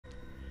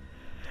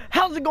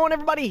How's it going,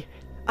 everybody?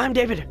 I'm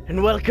David,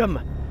 and welcome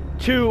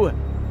to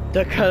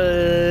the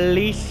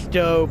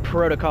Callisto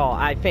Protocol.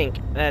 I think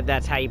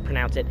that's how you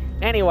pronounce it.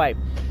 Anyway,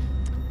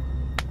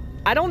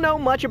 I don't know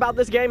much about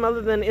this game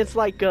other than it's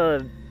like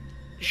a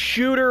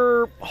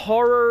shooter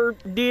horror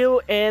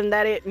deal, and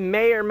that it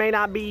may or may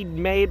not be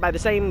made by the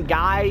same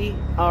guy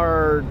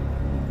or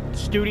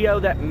studio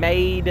that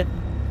made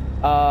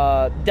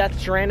Death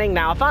Stranding.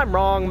 Now, if I'm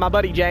wrong, my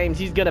buddy James,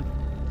 he's gonna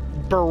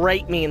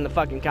berate me in the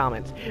fucking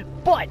comments.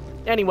 But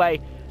anyway,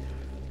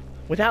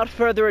 without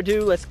further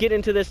ado, let's get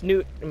into this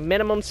new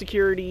minimum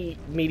security,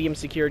 medium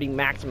security,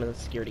 maximum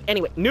security.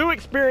 Anyway, new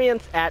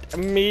experience at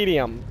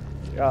medium.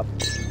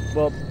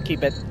 We'll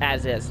keep it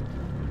as is.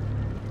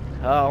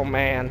 Oh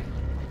man.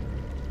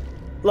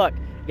 Look,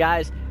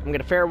 guys, I'm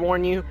gonna fair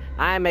warn you,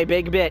 I am a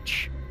big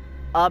bitch.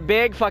 A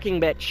big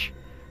fucking bitch.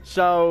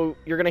 So,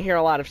 you're gonna hear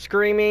a lot of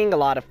screaming, a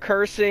lot of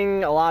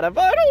cursing, a lot of,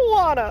 I don't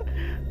wanna,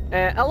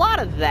 a lot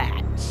of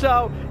that.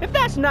 So, if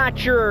that's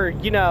not your,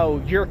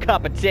 your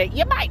cup of tea,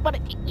 you might want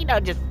to,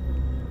 just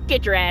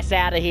get your ass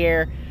out of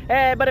here.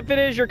 But if it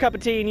is your cup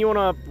of tea and you want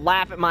to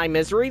laugh at my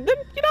misery, then,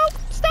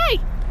 stay.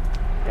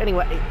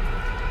 Anyway.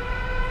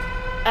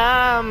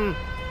 Well,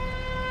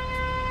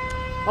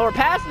 we're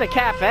passing a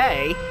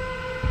cafe.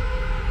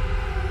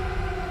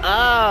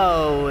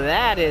 Oh,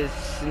 that is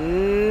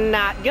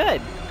not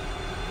good.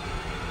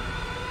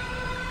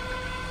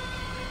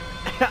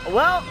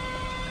 Well,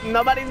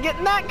 nobody's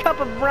getting that cup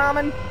of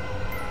ramen.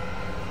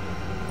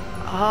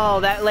 Oh,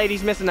 that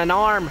lady's missing an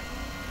arm.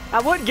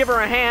 I would give her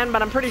a hand,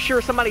 but I'm pretty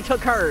sure somebody took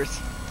hers.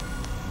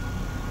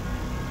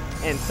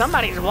 And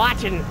somebody's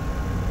watching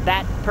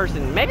that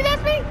person. Maybe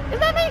that's me? Is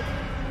that me?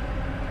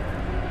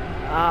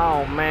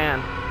 Oh,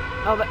 man.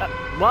 Oh,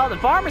 well, the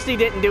pharmacy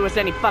didn't do us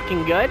any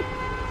fucking good.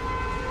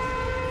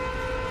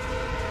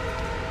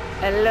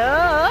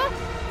 Hello?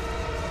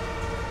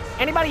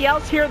 Anybody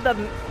else hear the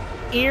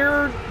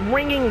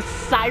ear-ringing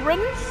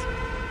sirens?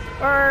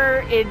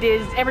 Or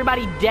is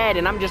everybody dead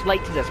and I'm just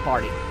late to this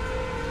party?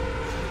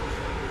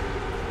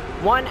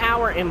 1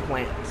 hour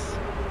implants.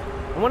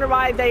 I wonder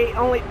why they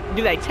only...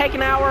 Do they take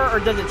an hour, or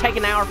does it take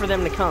an hour for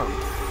them to come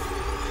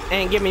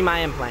and give me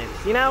my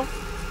implants,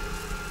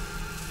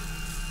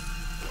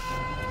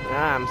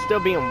 I'm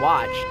still being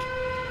watched.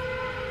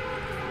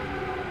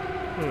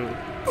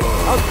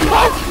 Oh,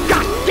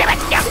 God damn it!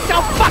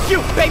 No, fuck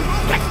you, baby!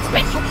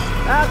 Bitch!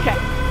 Okay.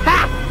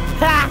 Ha!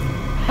 Ha!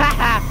 Ha!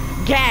 Ha!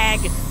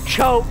 Gag!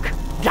 Choke!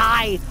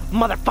 Die,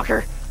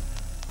 motherfucker!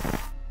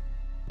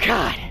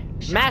 God.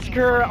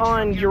 Massacre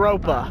on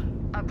Europa.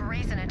 A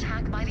brazen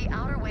attack by the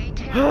Outer Way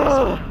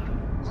terrorists,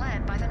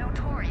 led by the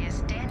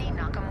notorious Danny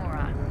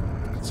Nakamura.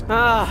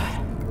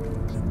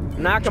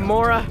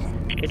 Nakamura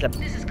is a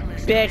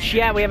bitch.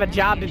 Yeah, we have a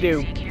job to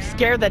do.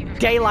 Scare the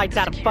daylights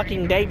out of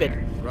fucking David.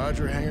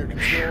 Roger, hangar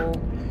control.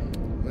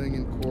 Laying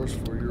in course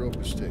for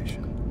Europa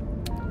Station.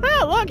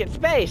 Oh, look, it's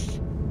space.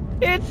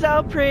 It's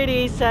so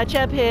pretty, such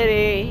a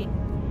pity.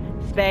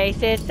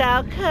 Space is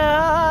so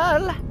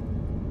cool.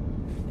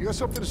 You got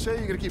something to say?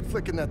 You gotta keep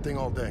flicking that thing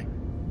all day.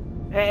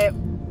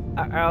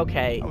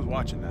 Okay. I was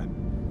watching that.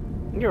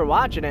 You were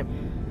watching it.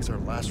 It's our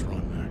last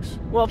run, Max.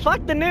 Well,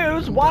 fuck the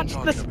news. Watch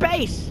the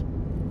space.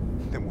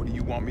 Then what do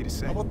you want me to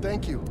say? How about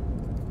thank you?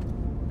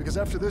 Because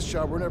after this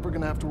job, we're never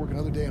gonna have to work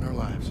another day in our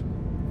lives.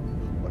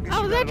 Well, I guess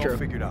Oh, you is got that it all true?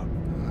 figured out.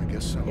 I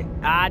guess so.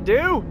 I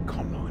do.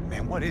 Come on,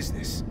 man. What is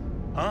this?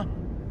 Huh?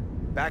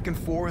 Back and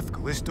forth,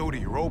 Callisto to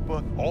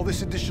Europa, all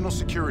this additional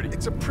security.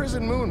 It's a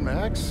prison moon,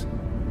 Max.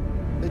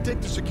 They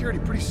take their security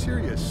pretty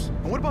serious.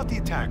 And what about the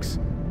attacks?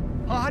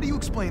 Huh? How do you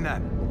explain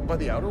that? By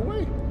the Outer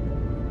Way.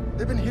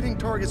 They've been hitting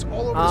targets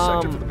all over the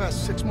sector for the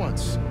past 6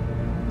 months.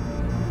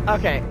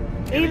 Okay.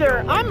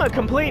 Either I'm a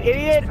complete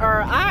idiot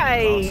or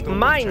my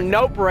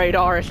nope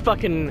radar is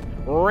fucking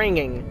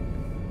ringing.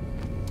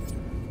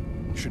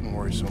 You shouldn't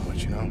worry so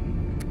much, Live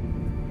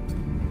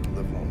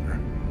longer.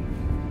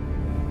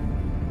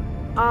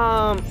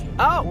 Oh,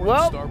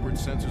 well, Starboard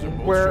sensors are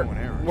both showing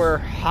errors. we're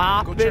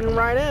hopping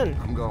right in.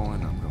 I'm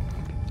going.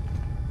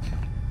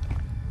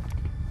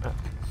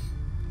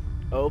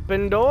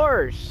 Open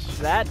doors.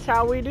 That's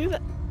how we do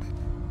that.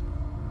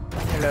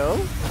 Hello?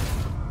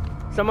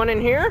 Someone in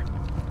here?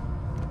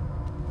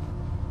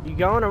 You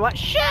going or what?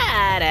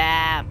 Shut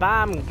up!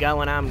 I'm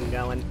going.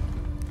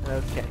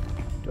 Okay.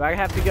 Do I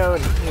have to go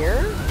in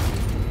here?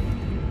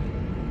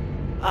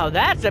 Oh,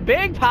 that's a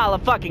big pile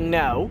of fucking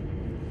no.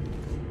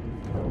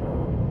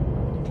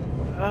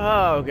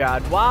 Oh,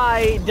 God.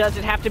 Why does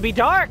it have to be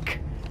dark?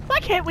 Why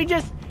can't we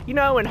just,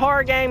 in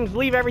horror games,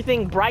 leave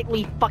everything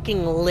brightly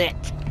fucking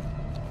lit?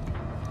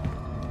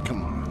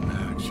 Come on,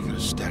 Max. You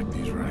gotta stack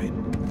these right.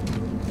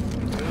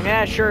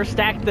 Yeah, sure,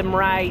 stack them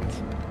right.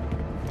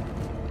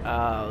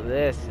 Oh,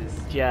 this is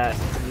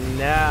just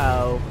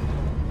no.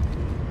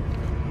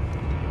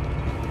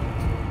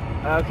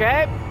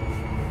 Okay.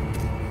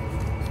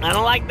 I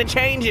don't like the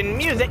change in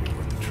music.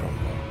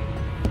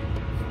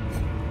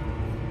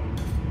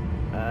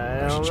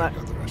 I don't like...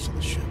 Check out the rest of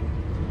the ship.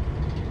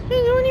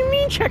 What do you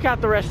mean check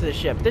out the rest of the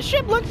ship? The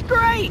ship looks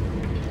great!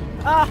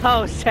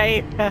 Oh,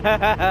 save.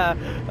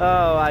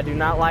 Oh, I do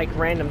not like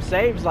random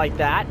saves like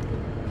that.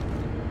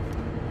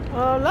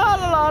 Oh, la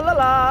la la la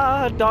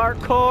la.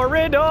 Dark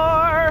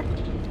corridor.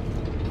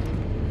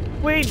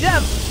 We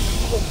just.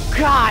 Oh,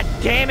 God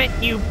damn it,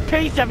 you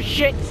piece of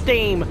shit,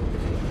 Steam.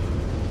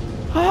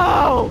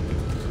 Oh.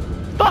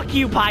 Fuck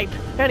you, pipe.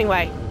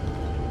 Anyway.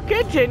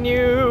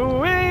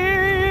 Continuing.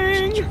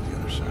 Check the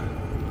other side.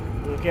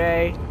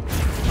 Okay.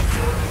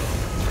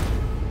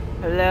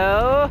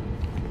 Hello?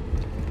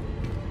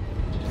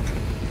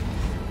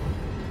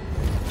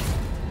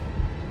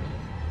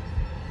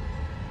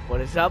 What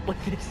is up with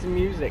this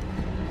music?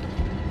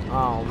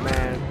 Oh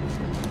man.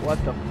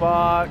 What the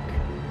fuck?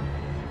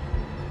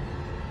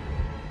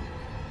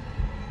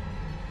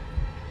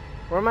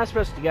 Where am I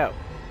supposed to go?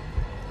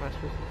 Am I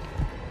supposed to...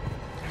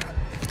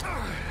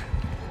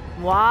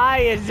 Why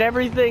is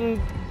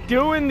everything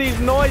doing these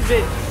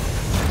noises?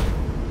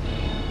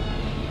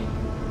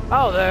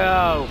 Oh,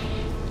 oh,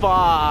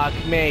 fuck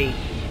me.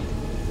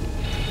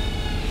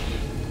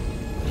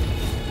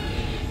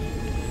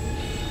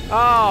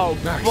 Oh,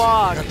 Max,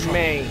 fuck we got trouble.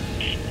 me.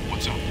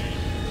 What's up?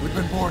 We've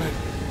been boarded.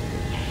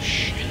 Oh,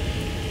 shit.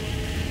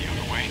 The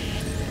other way?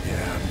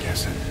 Yeah, I'm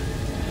guessing.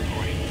 All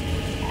right.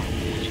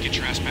 When you get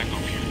your ass back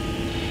over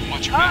here,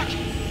 watch your back. You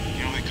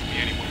know they could be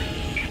anywhere.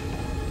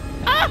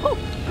 Oh,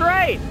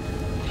 great.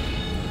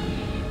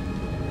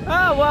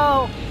 Oh,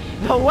 well,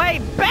 the way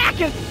back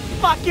is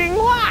fucking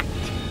locked.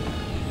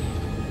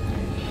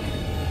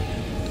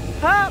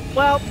 Huh,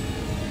 well.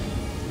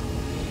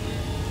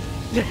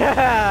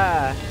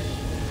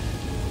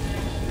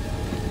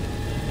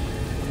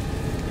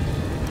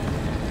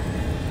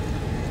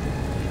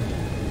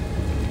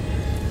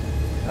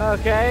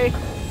 Okay.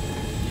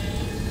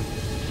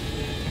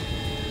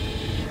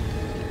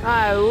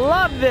 I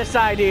love this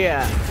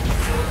idea.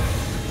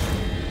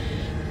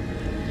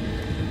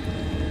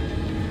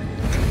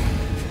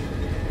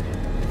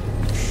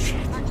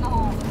 Search the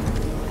hole.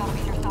 Gotta be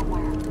here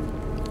somewhere.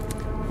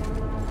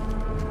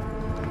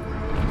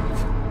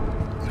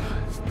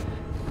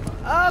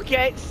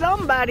 Okay,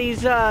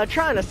 somebody's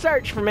trying to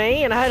search for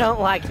me, and I don't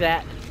like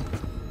that.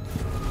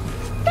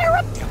 They're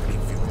up.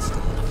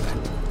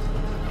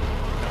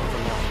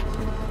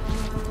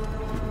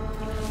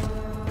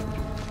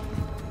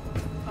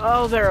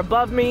 Oh, they're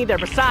above me, they're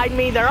beside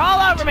me, they're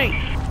all over me!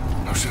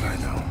 How should I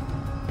know?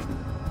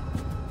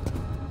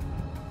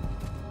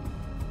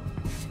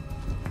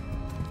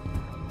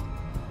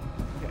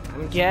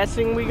 I'm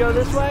guessing we go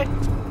this way?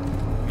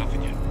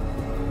 Nothing yet.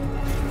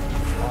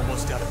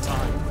 Almost out of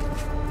time.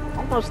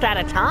 Almost out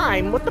of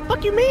time? What the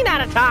fuck you mean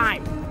out of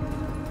time?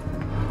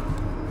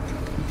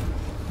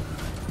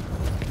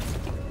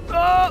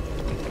 Oh!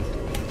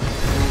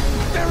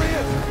 There he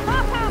is!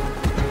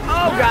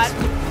 Oh, God.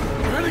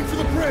 We're heading for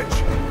the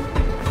bridge!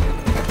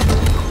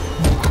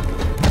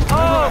 I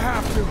Oh!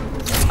 have to!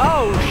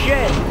 Oh,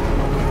 shit.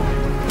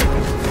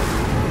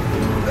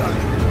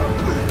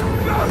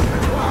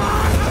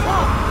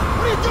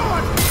 What are you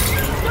doing?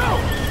 No!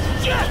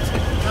 Shit!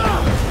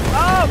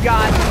 Oh,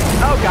 God.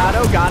 Oh, God,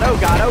 oh, God, oh,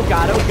 God, oh,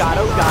 God, oh, God,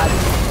 oh, God.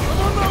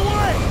 I'm on my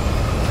way!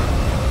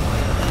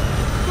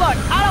 Look,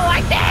 I don't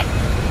like this!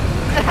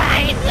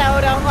 I so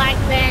don't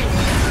like this!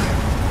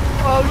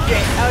 Oh,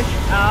 shit, oh,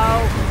 shit.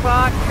 Oh,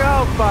 fuck,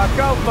 oh, fuck,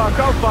 oh, fuck,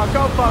 oh, fuck,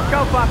 oh, fuck,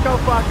 oh, fuck, oh,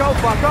 fuck, oh,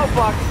 fuck, oh,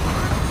 fuck.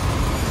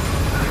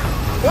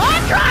 Well,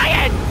 I'm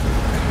trying!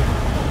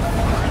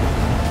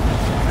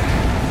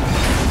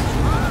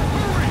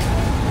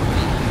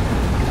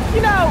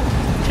 You know,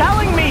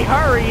 telling me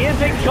hurry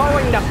isn't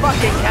going to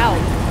fucking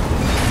help.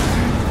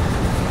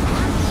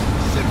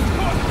 Ship's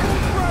caught full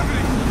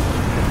gravity!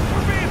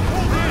 We're being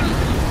pulled in!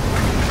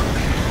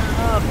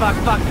 Oh, fuck,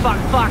 fuck, fuck,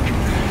 fuck.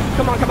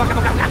 Come on, come on, come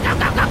on, go, go, go,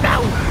 go, go, go!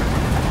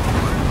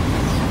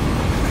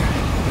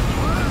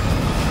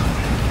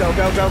 Go,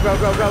 go, go, go,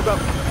 go, go, go.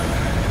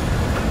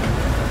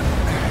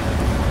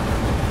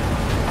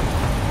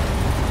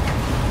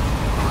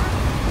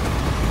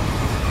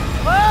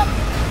 Up!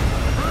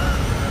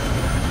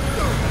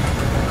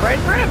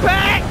 Brace for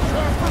impact!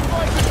 Transfer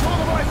flight control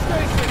to my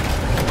station!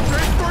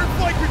 Transferring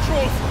flight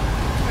controls!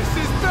 This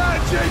is bad,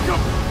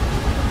 Jacob!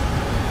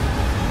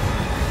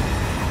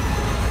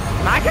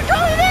 Am I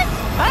controlling this?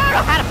 I don't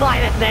know how to fly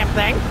this damn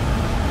thing.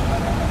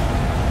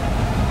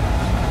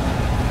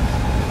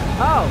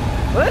 Oh,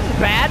 well this is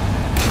bad.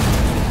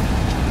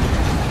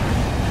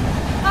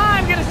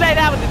 I'm gonna say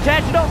that was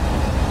intentional.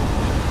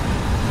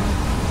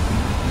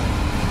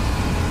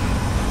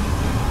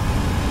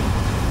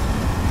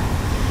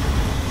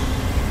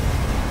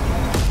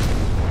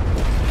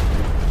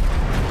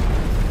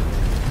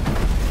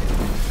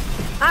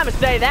 I'm gonna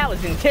say that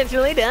was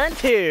intentionally done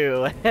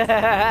too.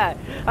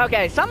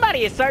 Okay,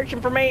 somebody is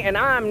searching for me and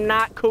I'm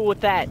not cool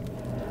with that.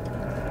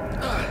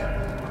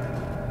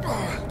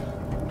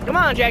 Come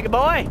on, Jacob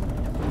boy.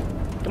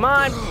 Come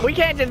on, we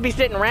can't just be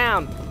sitting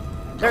around.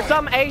 There's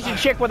some Asian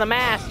chick with a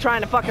mask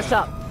trying to fuck us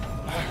up.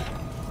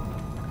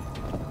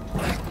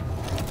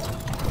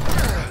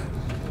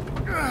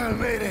 I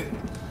made it.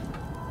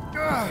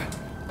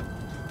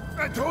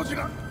 I told you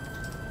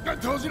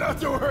not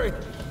to worry.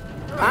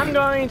 I'm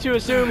going to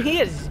assume he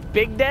is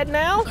big dead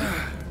now.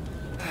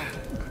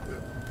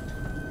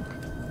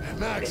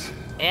 Max.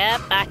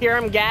 Yep, I hear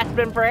him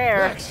gasping for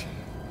air. Max.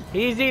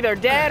 He's either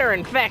dead or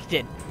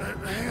infected.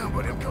 Hang on,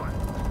 buddy, I'm coming.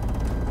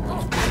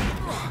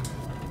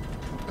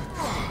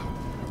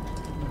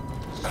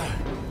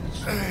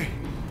 Hey.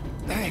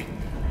 Hey.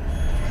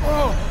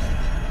 Oh.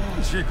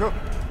 Chico.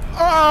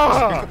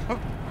 Oh.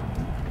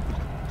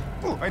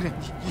 Oh, I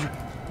didn't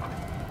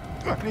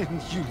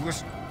you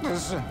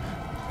listen.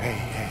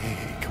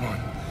 Hey, come on.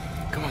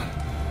 Come on.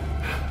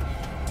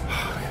 Oh,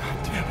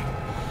 God damn it.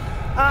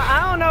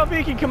 I don't know if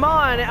he can come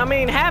on. I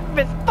mean, half of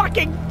his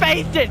fucking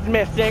face is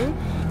missing.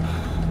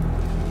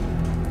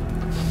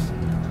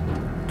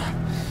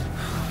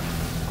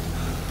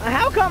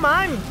 How come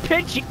I'm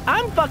pitchy?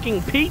 I'm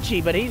fucking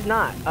peachy, but he's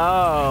not.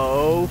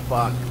 Oh,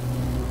 fuck.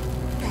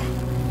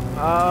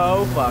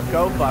 Oh, fuck.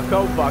 Oh, fuck.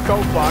 Oh, fuck.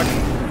 Oh, fuck.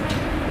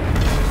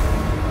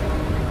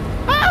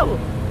 Oh!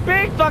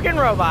 Big fucking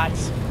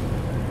robots.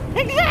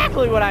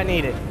 Exactly what I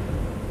needed.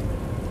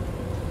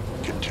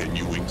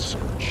 Continuing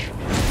search.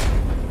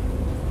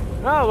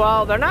 Oh,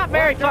 well, they're not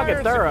very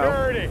fucking thorough.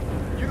 Security.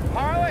 You the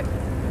pilot?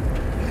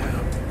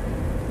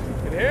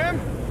 And him?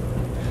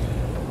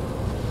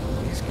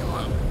 He's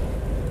gone.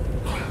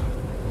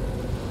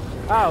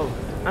 Oh,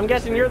 I'm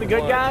guessing you're the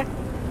good guy?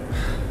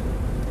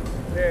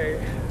 Hey,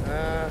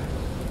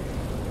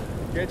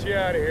 get you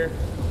out of here.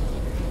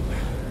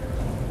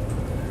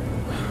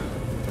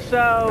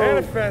 So...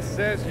 Manifest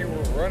says you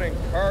were running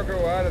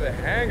cargo out of the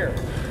hangar.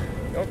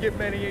 Don't get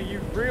many of you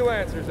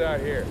freelancers out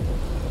here.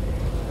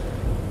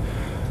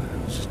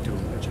 Just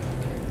doing my job.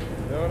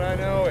 Don't I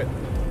know it?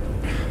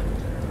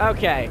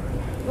 Okay,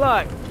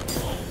 look.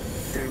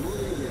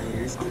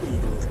 It's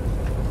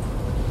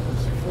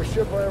the first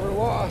ship I ever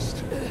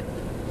lost.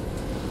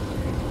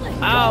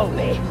 Oh,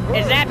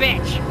 is that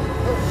bitch?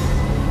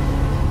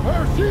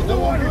 Oh, she's the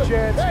one who...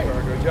 Chance,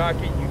 cargo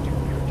jockey, you do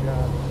your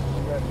job.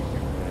 You got to do.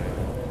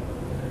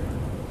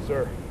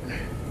 Sir.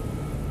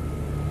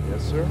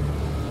 Yes, sir?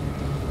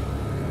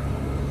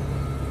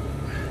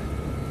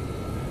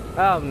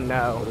 Oh,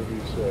 no. Whatever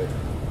you say.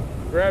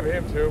 Grab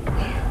him, too.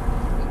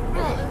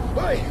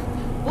 Hey,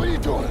 what are you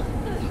doing?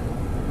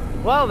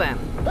 Well, then.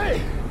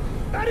 Hey,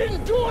 I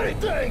didn't do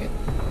anything!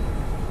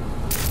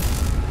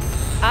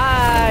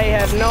 I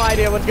have no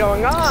idea what's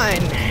going on.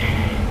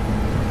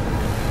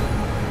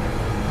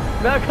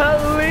 The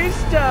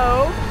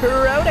Callisto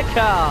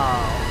Protocol.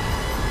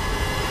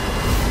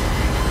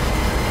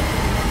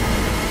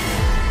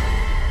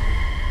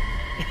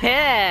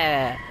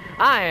 Yeah,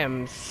 I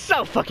am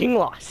so fucking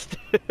lost.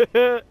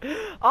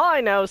 All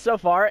I know so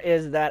far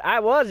is that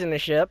I was in the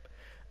ship.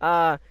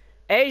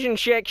 Asian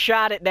chick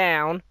shot it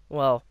down.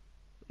 Well,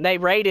 they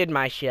raided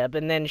my ship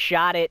and then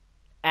shot it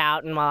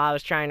out, and while I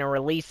was trying to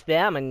release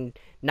them and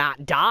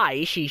not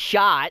die, she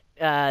shot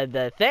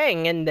the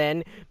thing and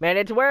then made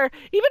it to where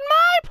even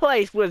my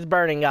place was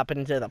burning up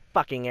into the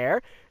fucking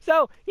air.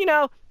 So, you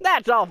know,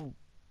 that's all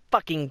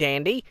fucking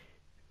dandy.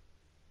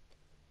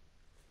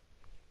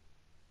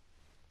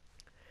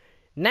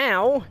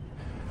 Now,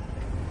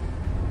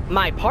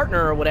 my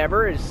partner or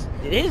whatever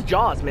his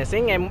jaw's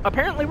missing, and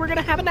apparently we're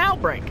gonna have an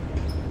outbreak.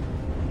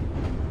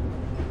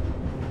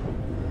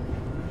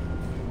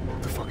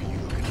 What the fuck are you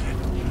looking at?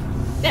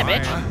 Yeah,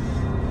 bitch.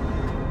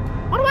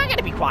 Why do I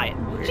gotta be quiet?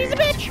 She's a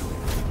bitch.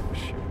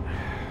 Shit.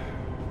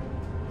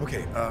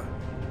 Okay,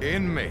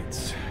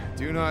 inmates.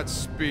 Do not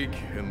speak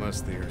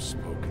unless they are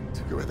spoken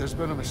to. There's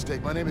been a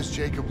mistake. My name is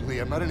Jacob Lee.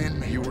 I'm not an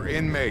inmate. You were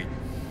inmate.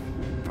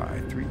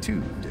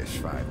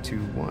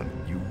 532-521.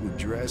 You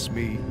address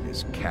me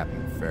as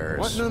Captain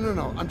Ferris. What?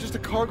 No. I'm just a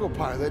cargo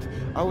pilot.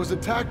 I was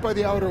attacked by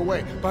the outer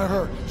way. By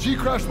her. She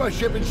crashed my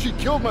ship and she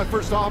killed my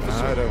first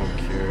officer. I don't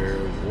care.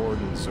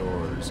 Warden's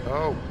orders.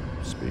 Oh,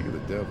 speak of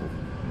the devil.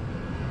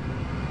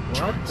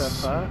 What the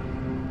fuck?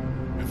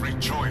 Every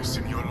choice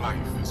in your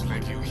life has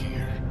led you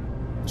here.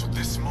 To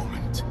this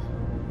moment.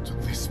 To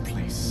this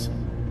place.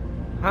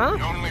 Huh?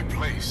 The only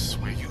place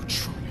where you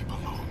truly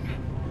belong.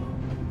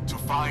 To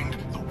find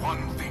the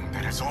one thing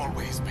that has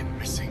always been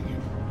missing.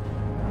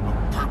 A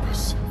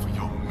purpose for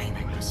your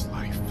meaningless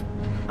life.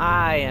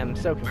 I am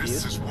so This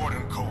confused. is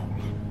Warden Cole.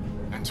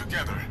 And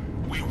together,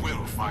 we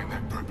will find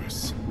that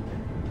purpose.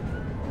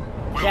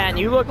 Yeah, and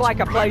you look like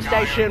a Welcome to Black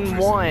Iron PlayStation Prison.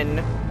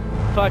 1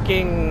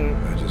 fucking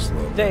I just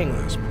love thing.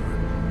 that last part.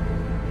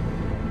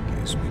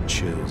 Gives me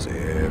chills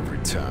every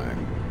time.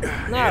 No,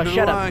 End of the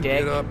shut up, line, dick.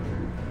 Get up.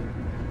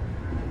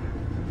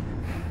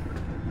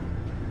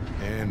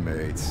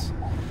 Inmates.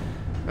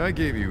 I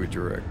gave you a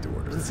direct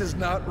order. This is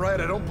not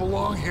right. I don't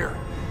belong here.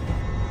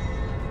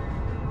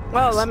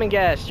 Well, let me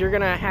guess. You're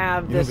gonna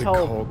have You know this they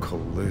whole call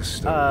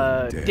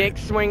Callisto dead. dick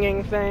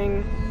swinging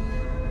thing.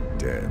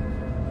 Dead.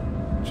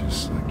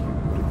 Just like you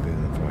would have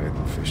been if I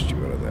hadn't fished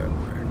you out of that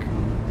wreck.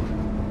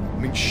 I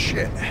mean,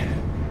 shit.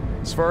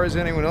 As far as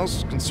anyone else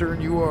is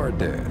concerned, you are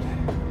dead.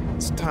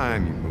 It's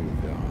time you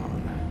moved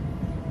on.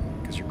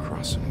 Because you're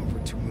crossing over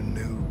to a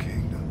new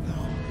kingdom.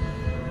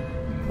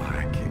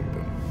 My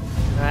kingdom.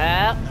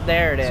 Well,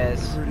 there it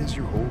is. So whatever it is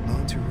you're holding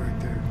on to right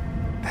there,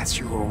 That's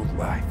your old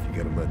life. You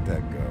gotta let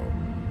that go.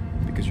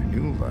 Because your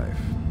new life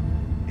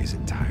is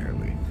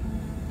entirely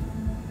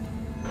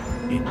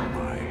in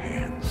my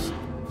hands.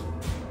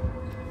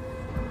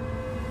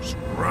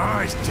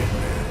 Surprise, Tin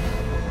Man.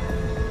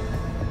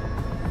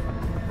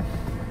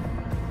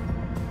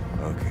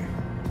 Okay.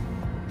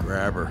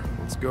 Grab her.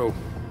 Let's go.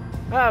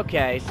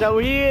 Okay, so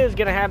he is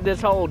gonna have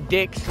this whole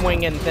dick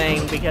swinging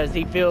thing because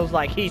he feels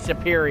like he's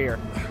superior.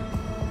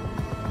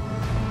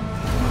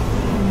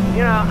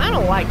 You know, I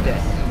don't like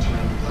this.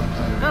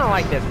 I don't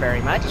like this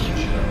very much.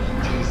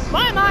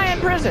 Why am I in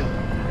prison?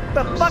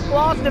 The fuck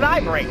laws did I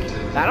break?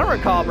 I don't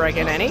recall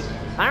breaking any.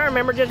 I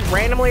remember just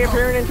randomly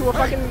appearing into a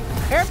fucking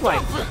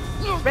airplane.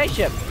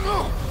 Spaceship.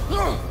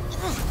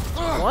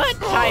 What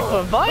type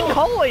of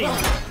unholy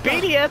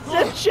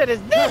BDSM shit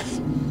is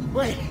this?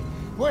 Wait.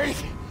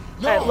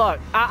 No. Hey, look,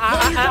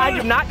 I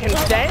do not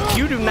consent.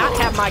 You do not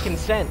have my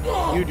consent.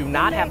 You do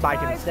not have my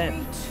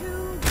consent.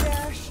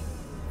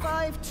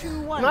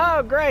 521.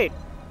 Oh, great.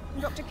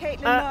 Dr.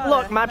 Caitlin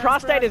Look, my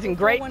prostate is in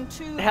great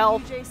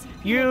health.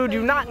 You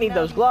do not need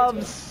those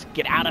gloves.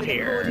 Get out of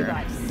here.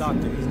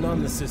 Doctor, he's not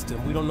in the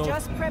system. We don't know.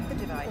 Just prep the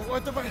device.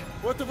 What device?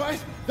 What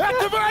device? That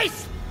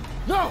device!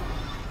 No!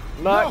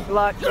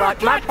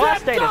 Look, my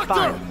prostate is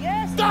fine.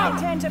 Yes, I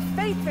intend to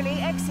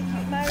faithfully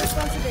execute my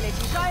responsibility.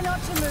 Try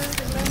not to move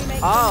and only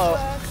make Oh.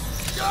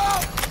 things worse.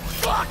 No!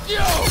 Fuck you!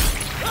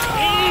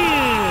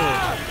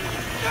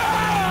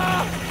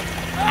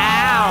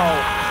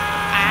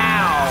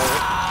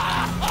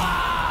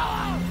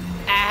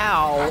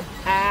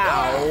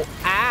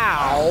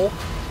 Ow.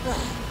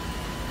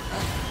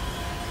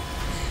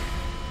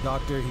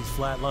 Doctor, he's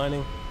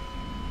flatlining.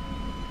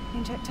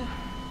 Injector.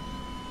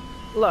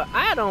 Look,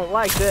 I don't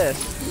like this.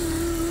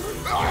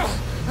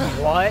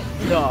 What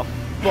the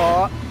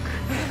fuck?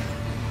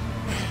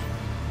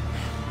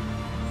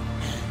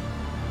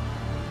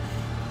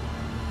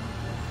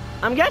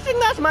 I'm guessing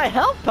that's my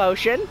health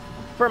potion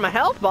from a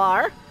health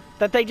bar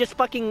that they just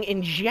fucking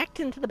inject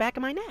into the back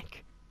of my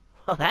neck.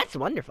 Well, that's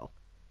wonderful.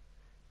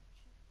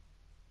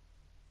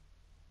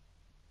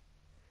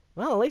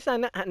 Well, at least I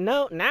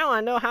know now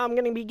I know how I'm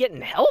gonna be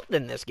getting health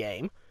in this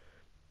game.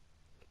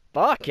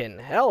 Fucking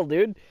hell,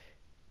 dude.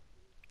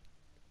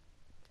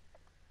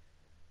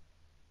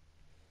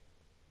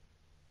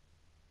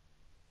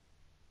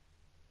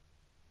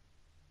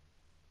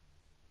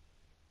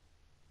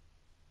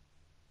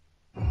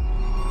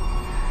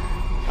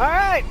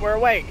 Alright, we're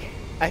awake.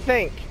 I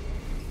think.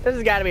 This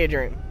has got to be a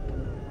dream.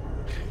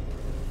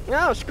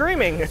 Oh,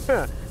 screaming.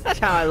 That's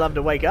how I love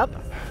to wake up.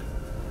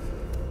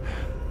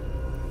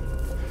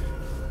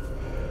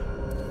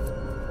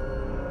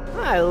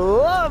 I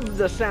love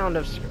the sound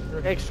of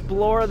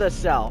explore the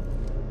cell.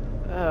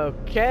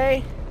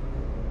 Okay.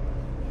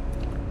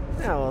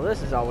 Oh, well,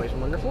 this is always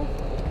wonderful.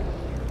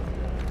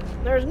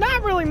 There's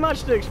not really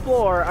much to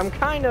explore. I'm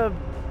kind of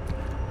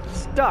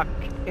stuck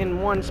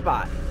in one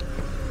spot.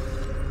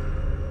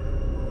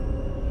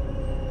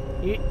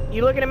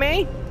 You looking at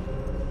me?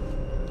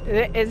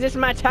 Is this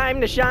my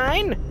time to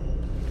shine?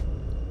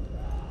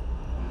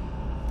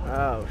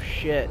 Oh,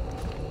 shit.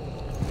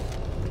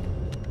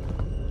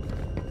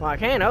 Well, I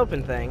can't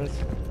open things.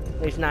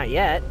 At least not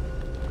yet.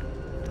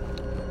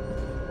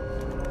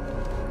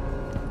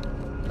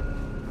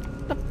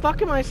 What the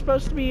fuck am I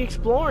supposed to be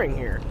exploring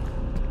here?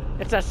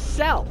 It's a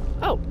cell.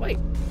 Oh, wait.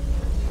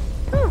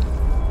 Oh,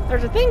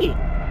 there's a thingy.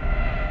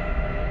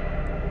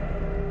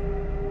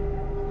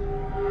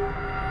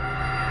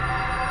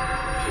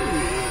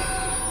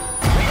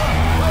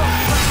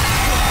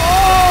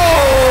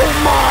 Oh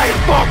my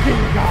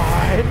fucking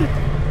god!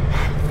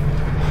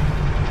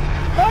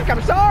 Fuck,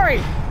 I'm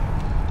sorry!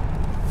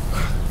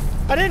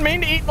 I didn't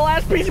mean to eat the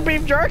last piece of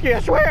beef jerky,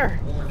 I swear!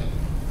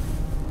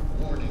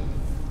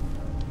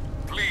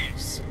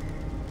 Please,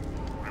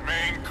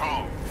 remain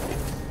calm.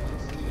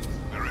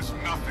 There is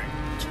nothing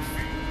to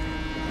fear.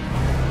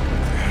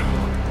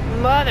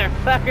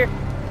 Motherfucker!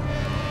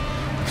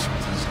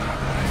 Something's not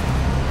right.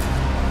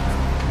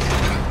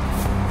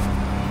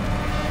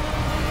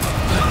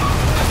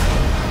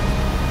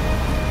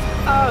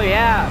 Oh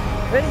yeah,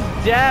 this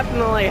is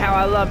definitely how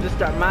I love to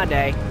start my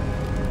day.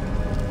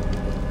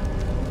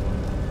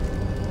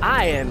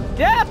 I am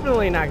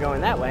definitely not going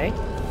that way.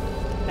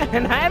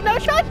 And I have no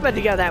choice but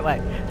to go that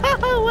way.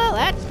 Oh, well,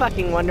 that's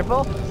fucking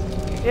wonderful.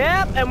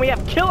 Yep, and we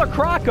have Killer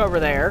Croc over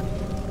there,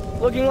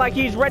 looking like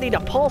he's ready to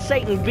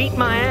pulsate and beat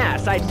my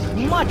ass. I'd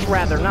much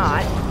rather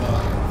not.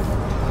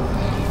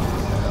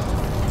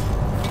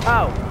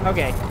 Oh,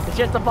 okay. It's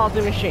just a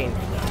faulty machine.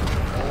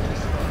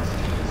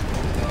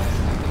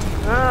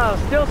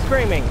 Oh, still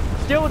screaming.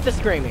 Still with the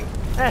screaming.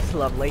 That's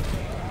lovely.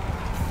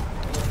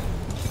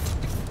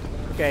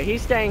 Okay,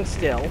 he's staying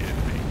still.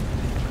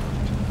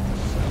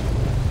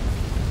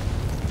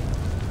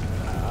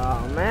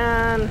 Oh,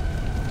 man.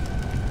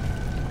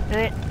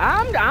 Hey,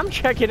 I'm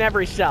checking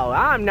every cell.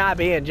 I'm not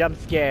being jump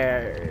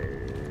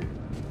scared.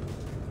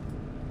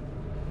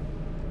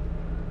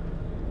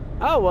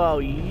 Oh,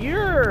 well,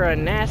 you're a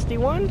nasty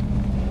one.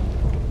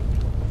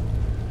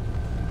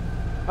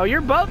 Oh,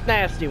 you're both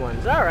nasty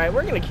ones. All right,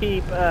 we're gonna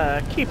keep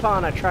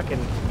on a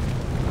trucking.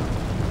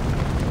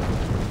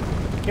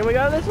 Can we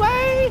go this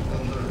way?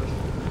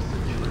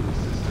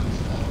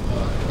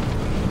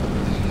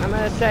 I'm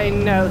gonna say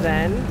no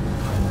then.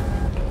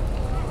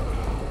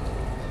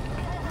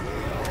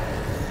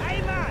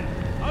 Hey man,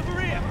 over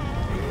here.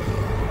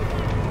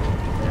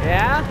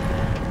 Yeah?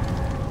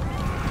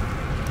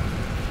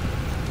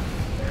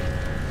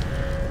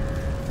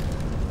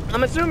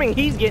 I'm assuming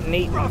he's getting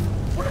eaten. Bruv,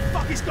 what the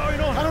fuck is going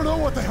on? I don't know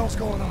what the hell's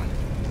going on.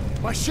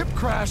 My ship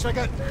crashed, I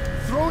got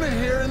thrown in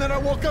here, and then I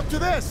woke up to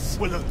this.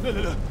 Well,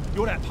 look.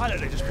 You're that pilot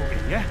they just brought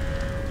in, yeah?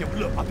 Yeah, well,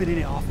 look, I've been in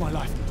here half my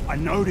life. I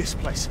know this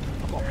place.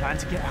 I've got a plan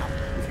to get out.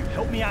 If you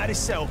help me out of this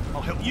cell,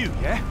 I'll help you,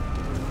 yeah?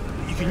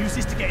 You can use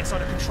this to get inside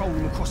the control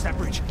room across that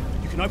bridge.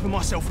 You can open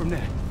my cell from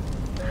there.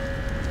 My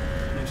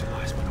name's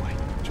Elias, by the way.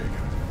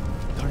 Jacob.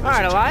 All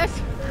right, Elias.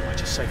 I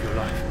just saved your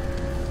life.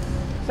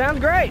 Sounds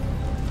great.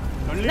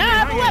 Don't leave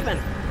Now I me have a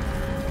hanging.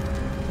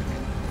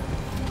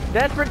 weapon.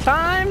 Desperate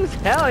times?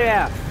 Hell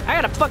yeah. I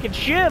got a fucking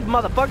shiv,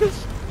 motherfuckers.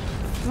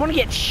 You wanna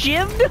get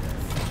shivved?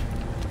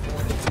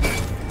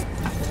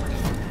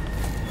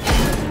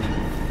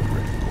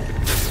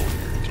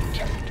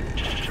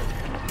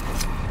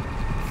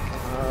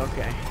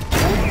 Okay.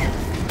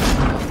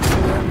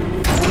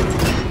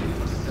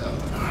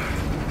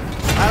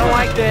 I don't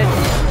like this.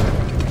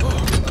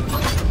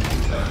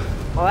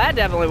 Well, that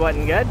definitely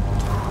wasn't good.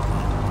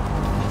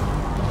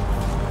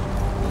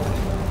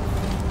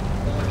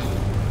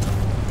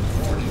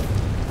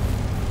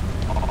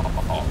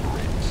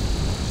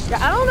 Yeah,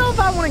 I don't know if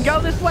I want to go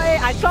this way.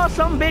 I saw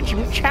some bitch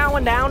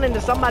chowing down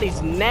into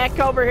somebody's neck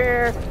over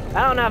here.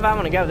 I don't know if I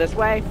want to go this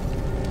way,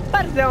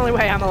 but it's the only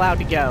way I'm allowed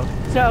to go.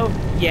 So,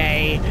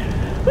 yay.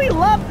 We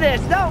love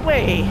this, don't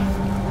we?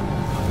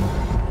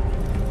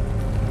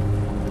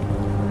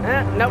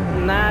 Nope,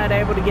 not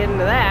able to get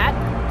into that.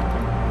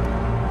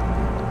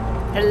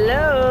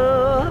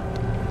 Hello?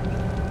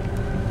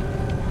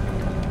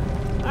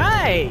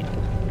 Alright.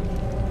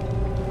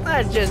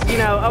 Let's just, you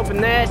know,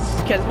 open this,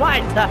 because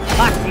why the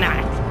fuck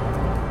not?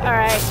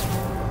 Alright.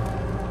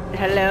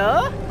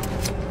 Hello?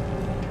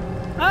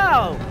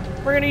 Oh,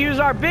 we're gonna use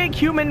our big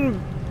human...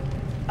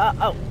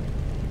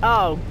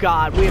 Oh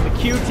god, we have a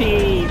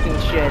QTEs and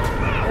shit.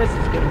 This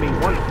is gonna be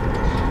wonderful.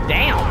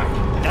 Damn!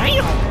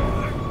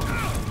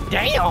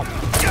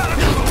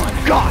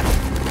 God!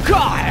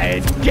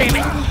 God damn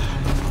it!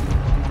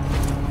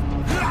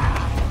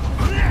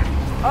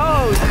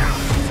 Oh!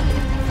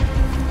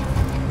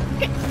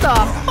 Get the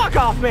fuck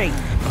off me!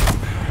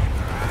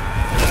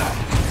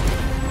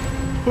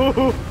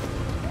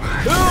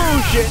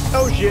 Oh shit!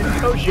 Oh shit!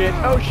 Oh shit!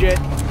 Oh shit!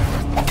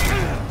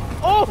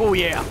 Oh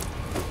yeah!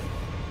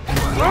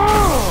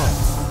 Oh!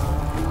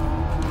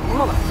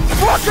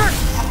 Motherfucker!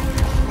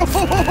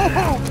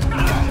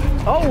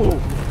 Oh!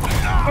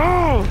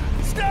 Oh!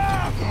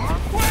 Stop!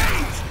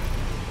 Wait!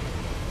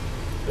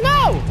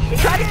 No! He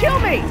tried to kill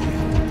me!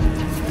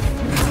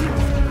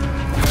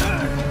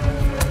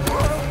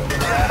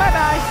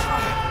 Bye-bye!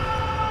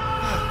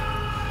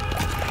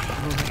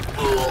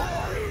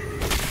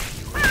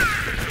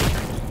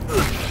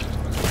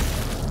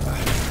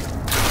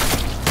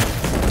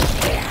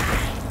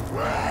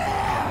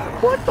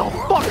 What the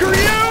fuck are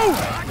you?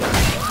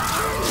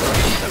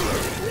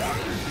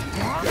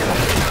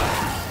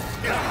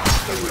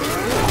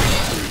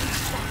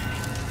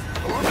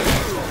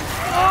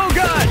 Oh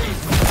god!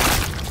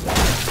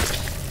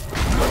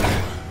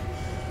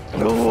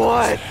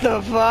 What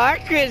the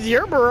fuck is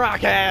your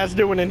Baraka ass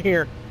doing in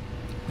here?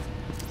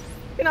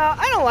 You know,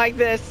 I don't like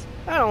this.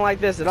 I don't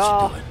like this at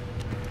all.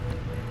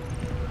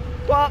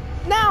 Well,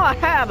 now I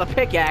have a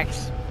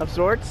pickaxe of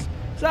sorts.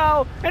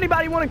 So,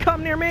 anybody want to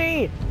come near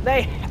me?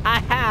 I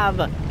have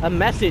a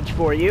message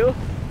for you.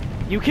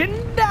 You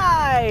can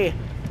die!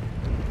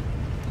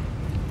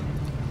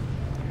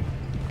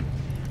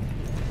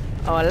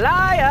 Oh,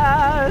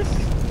 Elias!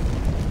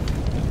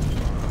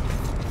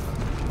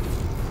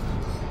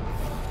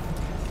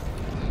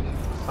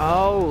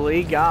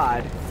 Holy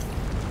God.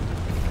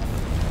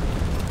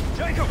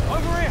 Jacob,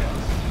 over here!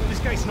 This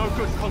gate's no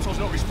good. Console's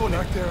not responding.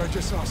 Back there, I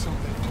just saw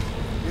something.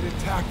 It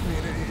attacked me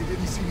and it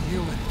didn't seem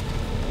human.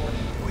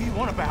 What do you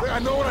want about? I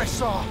know what I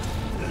saw.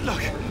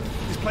 Look,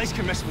 this place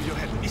can mess with your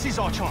head. This is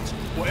our chance.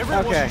 Whatever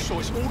it was you saw,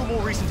 it's all the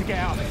more reason to get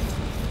out of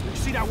there. You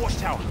see that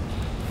watchtower?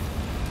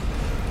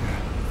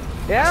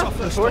 Yeah,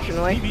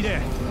 unfortunately. Meet me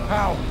there.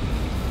 How?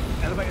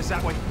 Elevator's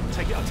that way.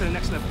 Take it up to the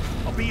next level.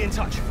 I'll be in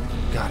touch.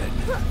 Got it.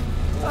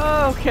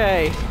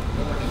 Okay.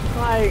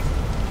 Like,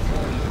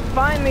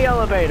 find the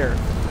elevator.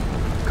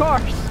 Of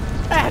course.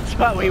 That's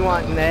what we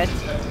want in this.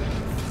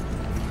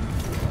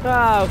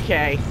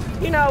 Okay.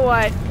 You know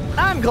what?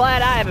 I'm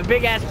glad I have a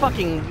big-ass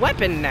fucking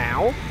weapon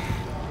now.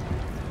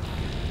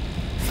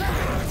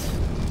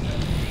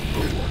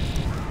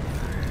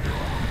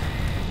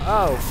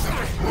 Oh.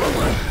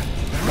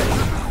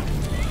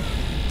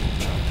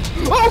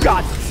 Oh,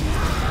 God!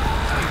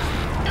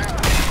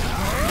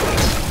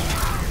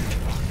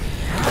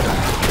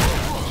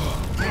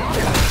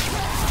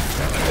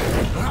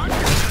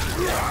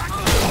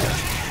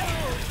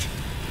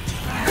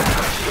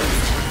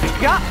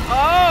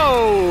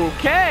 God.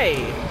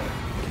 Okay.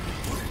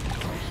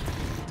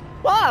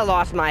 Well, I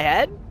lost my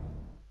head.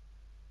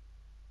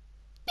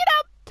 You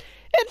know,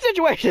 in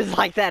situations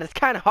like that, it's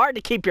kind of hard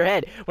to keep your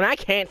head when I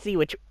can't see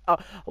which. Oh,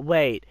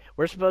 wait.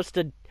 We're supposed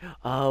to.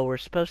 Oh, we're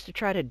supposed to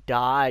try to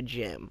dodge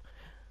him.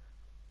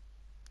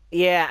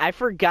 Yeah, I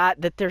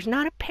forgot that there's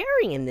not a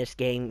parry in this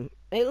game.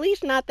 At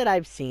least not that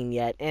I've seen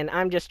yet. And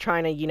I'm just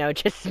trying to, you know,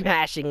 just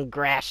smash and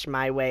grash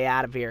my way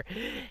out of here.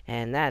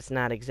 And that's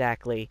not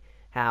exactly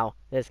how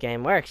this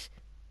game works.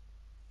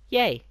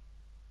 Yay.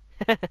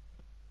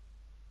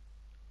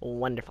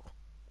 Wonderful.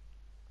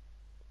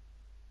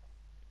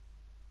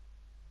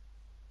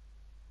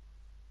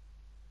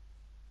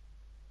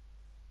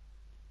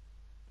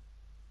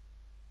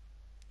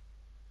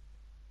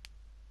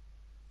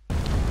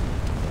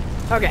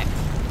 Okay.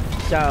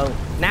 So,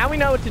 now we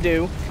know what to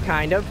do,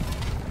 kind of.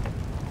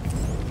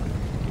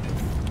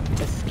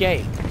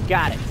 Escape.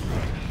 Got it.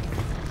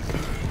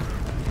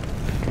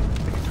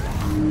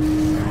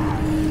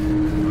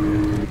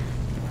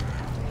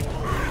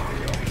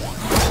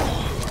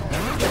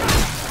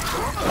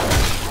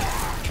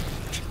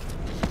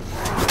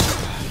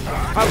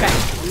 Okay.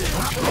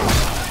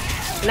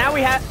 Now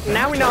we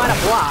know how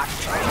to block.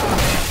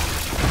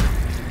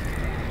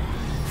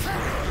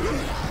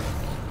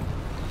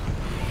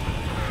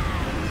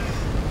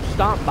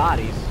 Stomp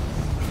bodies.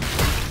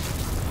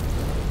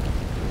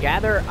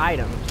 Gather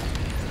items.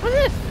 What's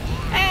this?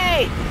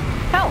 Hey!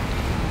 Help!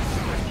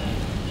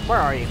 Where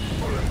are you?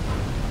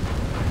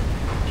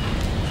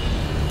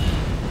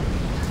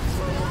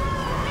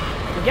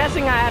 I'm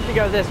guessing I have to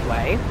go this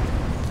way.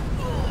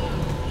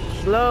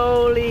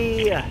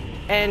 Slowly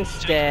and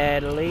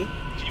steadily.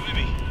 Can you hear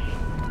me?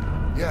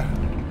 Yeah.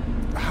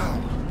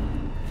 How?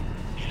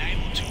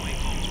 Enable two-way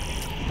comms.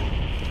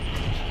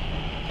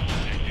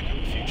 Pick up a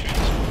few tricks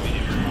from the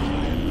video.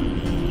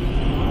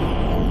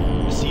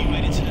 I see you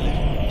made it to the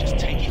lift. Just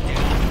take it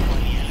down on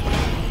the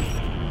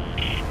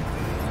elevator.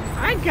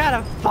 I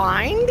gotta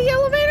find the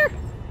elevator?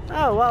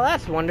 Oh, well,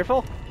 that's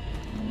wonderful.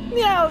 You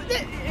know,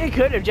 it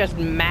could have just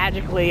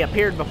magically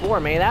appeared before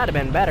me. That'd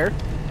have been better.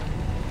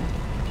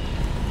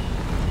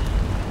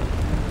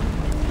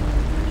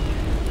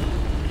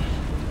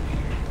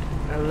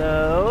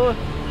 Hello?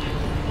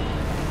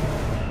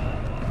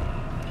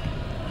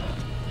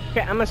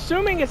 Okay, I'm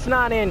assuming it's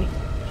not in...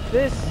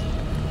 This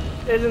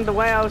isn't the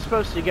way I was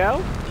supposed to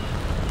go?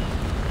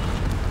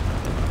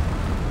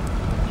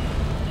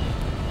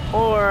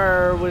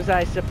 Or was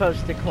I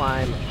supposed to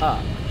climb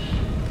up?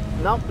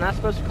 Nope, not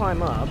supposed to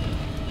climb up.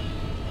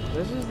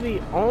 This is the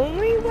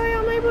only way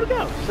I'm able to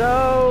go.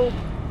 So,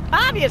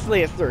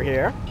 obviously it's through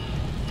here.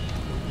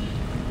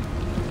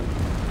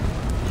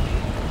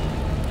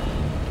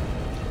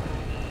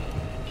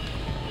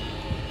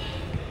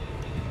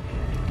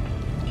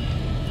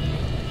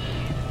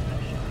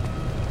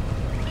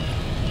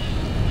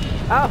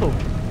 Oh,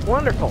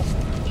 wonderful.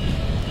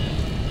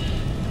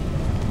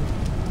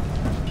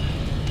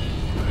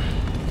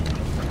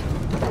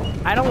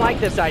 I don't like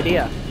this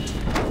idea.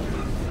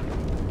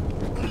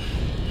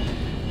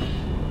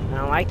 I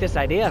don't like this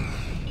idea.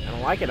 I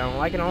don't like it, I don't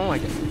like it, I don't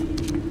like it.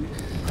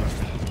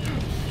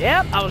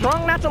 Yep, I was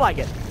wrong not to like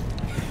it.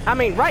 I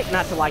mean, right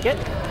not to like it.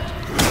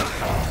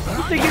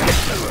 You think you can...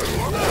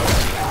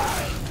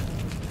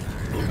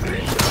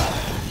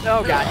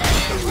 Oh, God.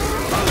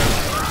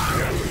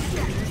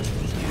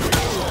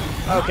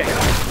 Okay.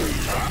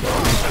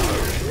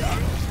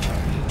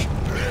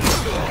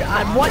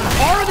 God, what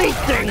are these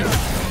things?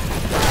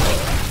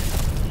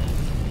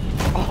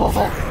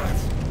 Oh.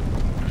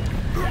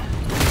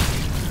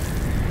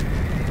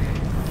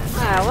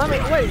 Ah, let me.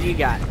 What did you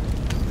got?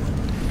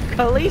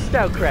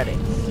 Callisto credits.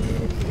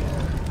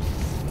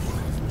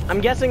 I'm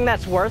guessing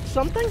that's worth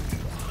something?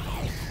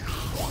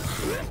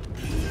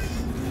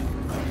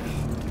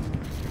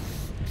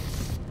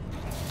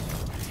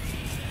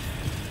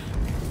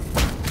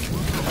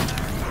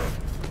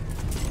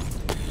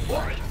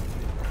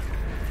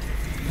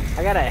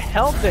 I got a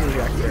health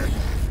injector.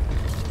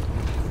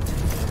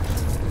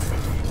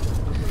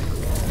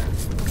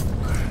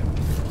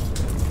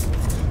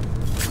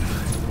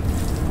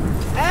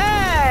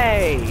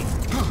 Hey!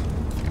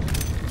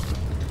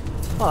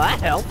 Well,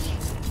 that helps.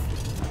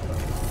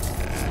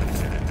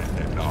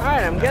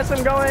 Alright, I guess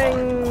I'm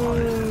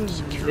going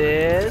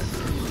this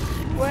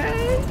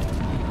way.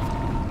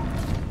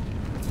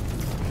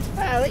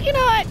 You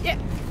know what? Yeah.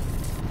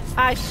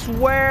 I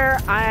swear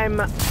I'm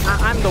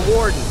the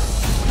warden.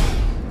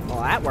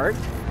 Well, that worked.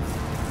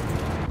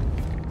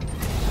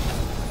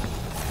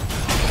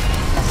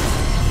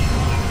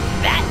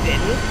 That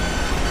didn't.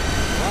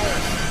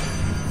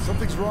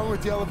 Something's wrong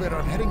with the elevator.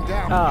 I'm heading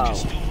down. Oh,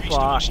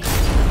 fuck.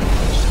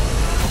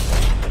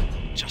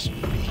 Just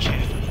be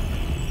careful.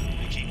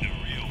 They keep the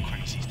real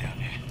crazies down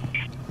there.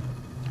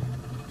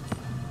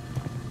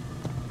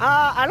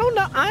 I don't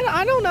know.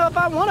 I don't know if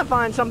I want to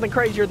find something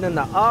crazier than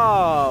the...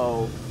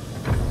 Oh.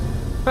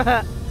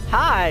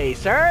 Hi,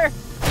 sir.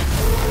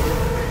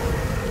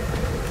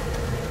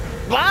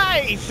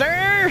 Bye,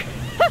 sir.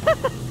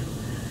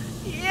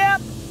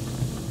 Yep.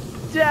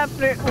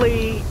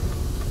 definitely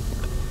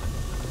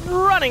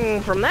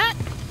running from that.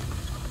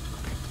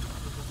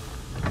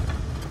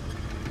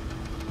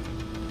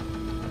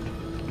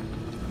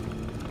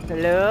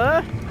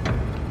 Hello?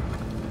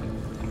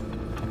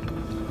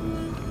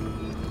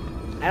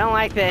 I don't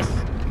like this.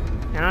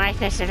 I don't like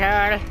this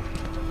at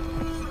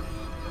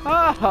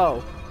all.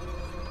 Oh!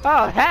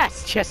 Oh,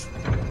 that's just...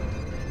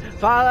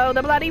 Follow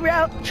the bloody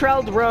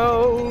trailed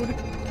road.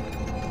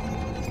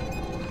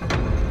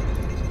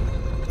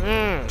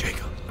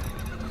 Jacob.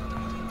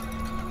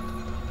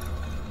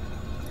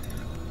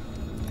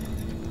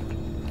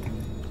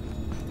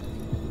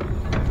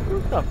 Who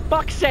the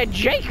fuck said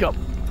Jacob?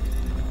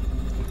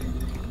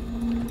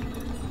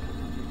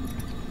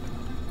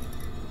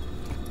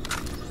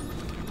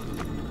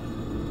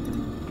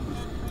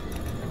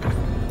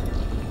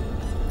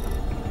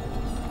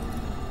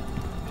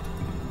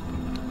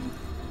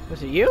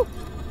 Was it you?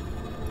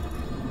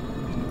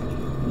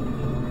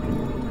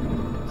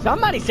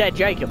 Somebody said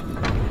Jacob.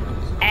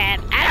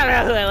 And I don't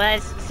know who it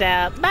was,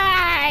 so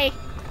bye!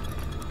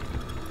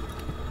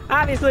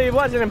 Obviously, it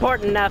wasn't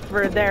important enough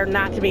for there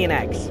not to be an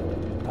X.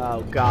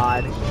 Oh,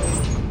 God.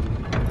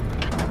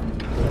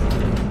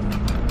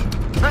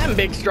 I'm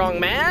big, strong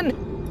man.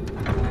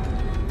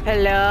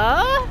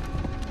 Hello?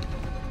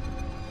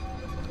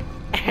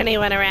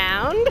 Anyone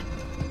around?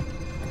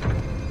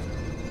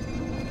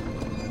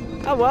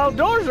 Oh, well,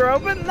 doors are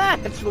open.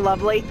 That's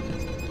lovely.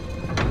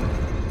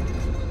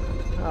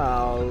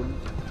 Oh,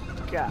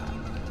 God.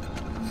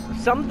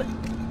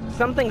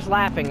 Something's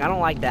laughing. I don't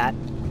like that.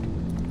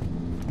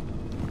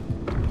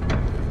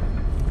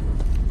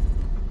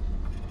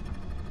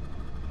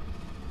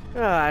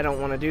 Oh, I don't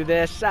want to do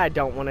this. I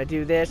don't want to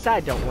do this. I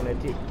don't want to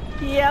do...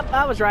 Yep,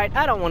 I was right.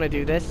 I don't want to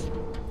do this.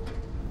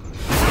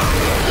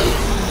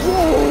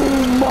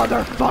 Whoa,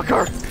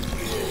 motherfucker!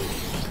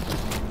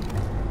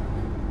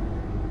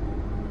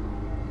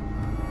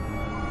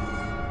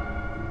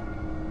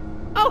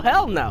 Oh,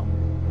 hell no.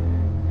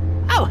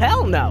 Oh,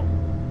 hell no.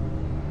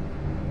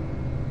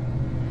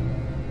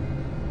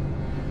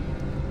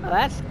 Oh,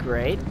 that's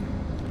great.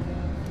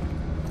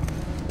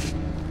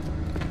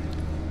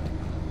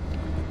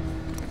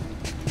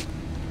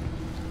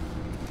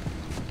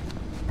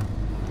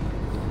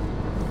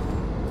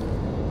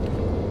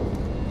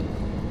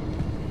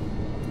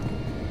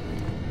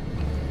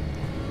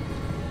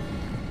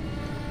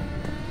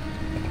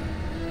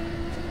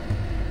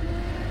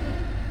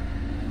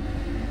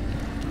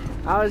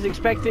 I was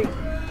expecting...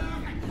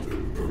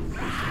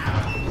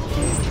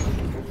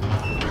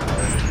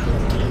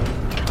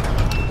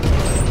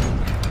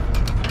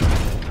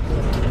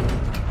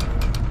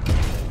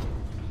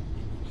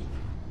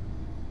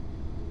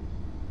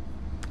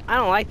 I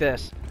don't like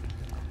this.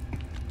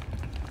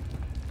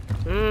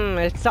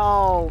 It's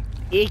all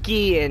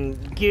icky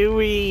and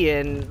gooey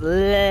and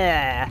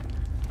bleh.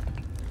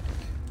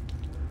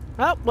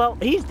 Oh, well,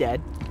 he's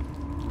dead.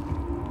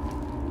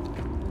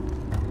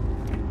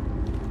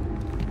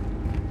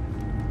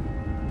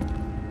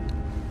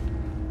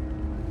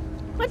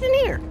 What's in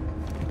here?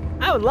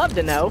 I would love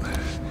to know.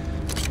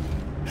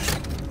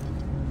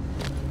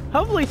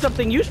 Hopefully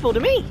something useful to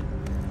me.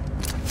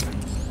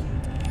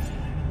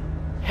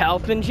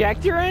 Health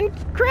injector and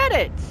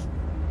credits.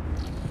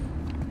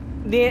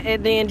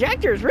 The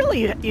injector is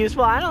really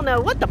useful. I don't know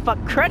what the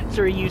fuck credits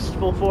are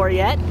useful for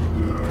yet.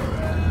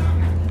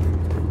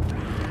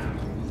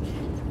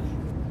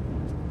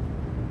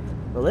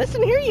 Well,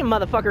 listen here, you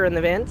motherfucker in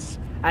the vents.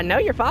 I know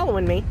you're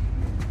following me.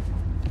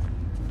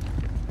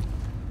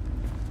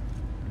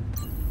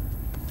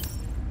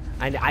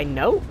 I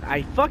know.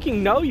 I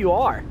fucking know you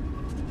are.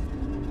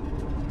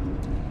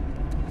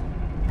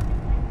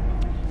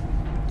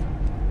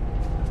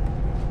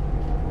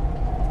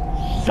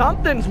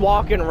 Something's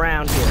walking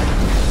around here.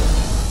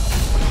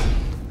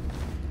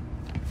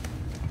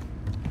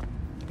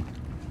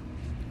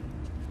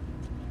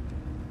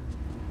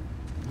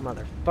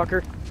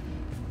 Motherfucker.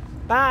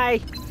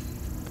 Bye.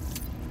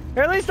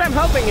 Or at least I'm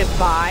hoping it's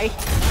bye.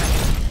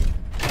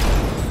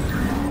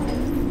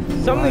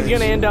 Something's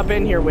gonna end up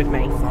in here with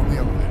me.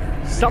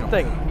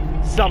 Something.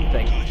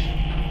 Something.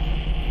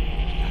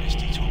 This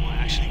detour might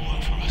actually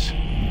work for us.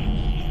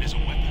 There's a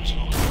weapons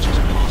lock just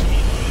past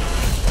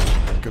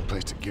me. Good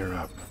place to gear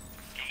up.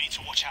 You'll need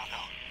to watch out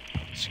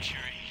though.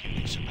 Security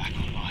units are back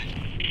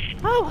online.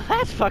 Oh,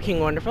 that's fucking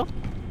wonderful.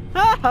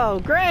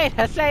 Oh, great,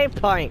 a save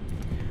point.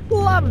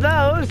 Love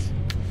those.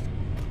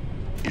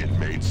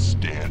 Inmates,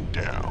 stand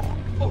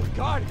down. Oh,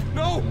 God,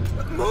 no!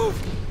 Move!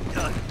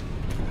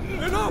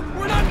 No,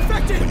 we're not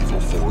infected! Lethal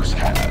force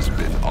has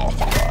been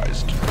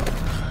authorized.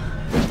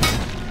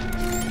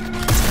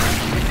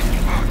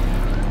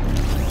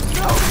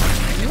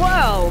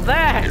 Well,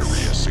 that's...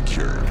 Area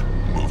secured.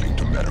 Moving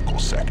to medical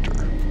sector.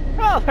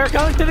 Oh, they're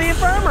going to the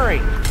infirmary.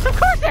 Of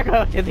course they're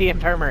going to the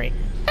infirmary.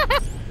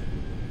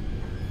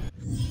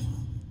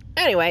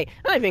 Anyway,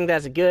 I think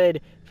that's a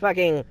good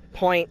fucking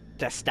point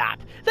to stop.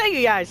 Thank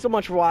you guys so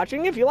much for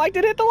watching. If you liked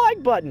it, hit the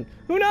like button.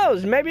 Who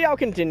knows, maybe I'll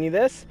continue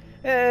this.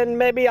 And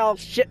maybe I'll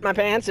shit my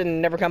pants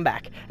and never come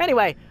back.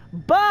 Anyway,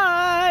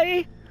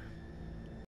 bye!